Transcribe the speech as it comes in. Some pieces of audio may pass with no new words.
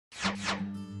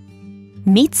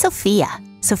Meet Sophia.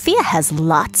 Sophia has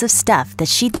lots of stuff that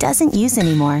she doesn't use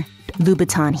anymore.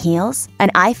 Louboutin heels, an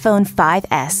iPhone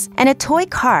 5S, and a toy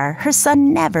car her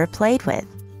son never played with.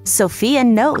 Sophia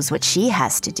knows what she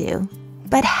has to do.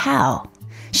 But how?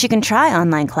 She can try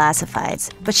online classifieds,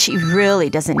 but she really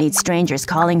doesn't need strangers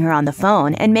calling her on the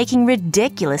phone and making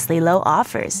ridiculously low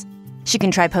offers. She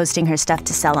can try posting her stuff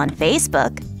to sell on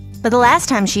Facebook, but the last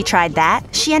time she tried that,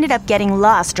 she ended up getting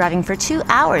lost driving for 2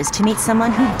 hours to meet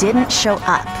someone who didn't show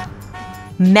up.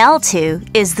 Melltoo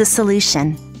is the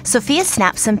solution. Sophia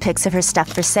snaps some pics of her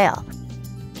stuff for sale.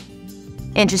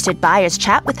 Interested buyers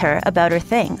chat with her about her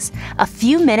things. A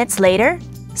few minutes later,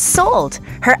 sold!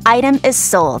 Her item is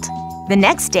sold. The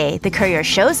next day, the courier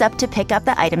shows up to pick up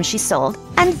the item she sold,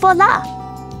 and voila!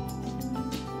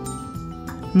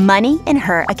 Money in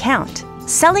her account.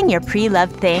 Selling your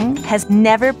pre-loved thing has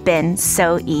never been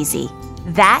so easy.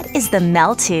 That is the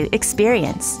Melltoo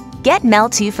experience. Get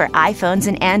Melltoo for iPhones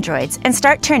and Androids and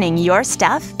start turning your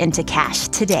stuff into cash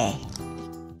today.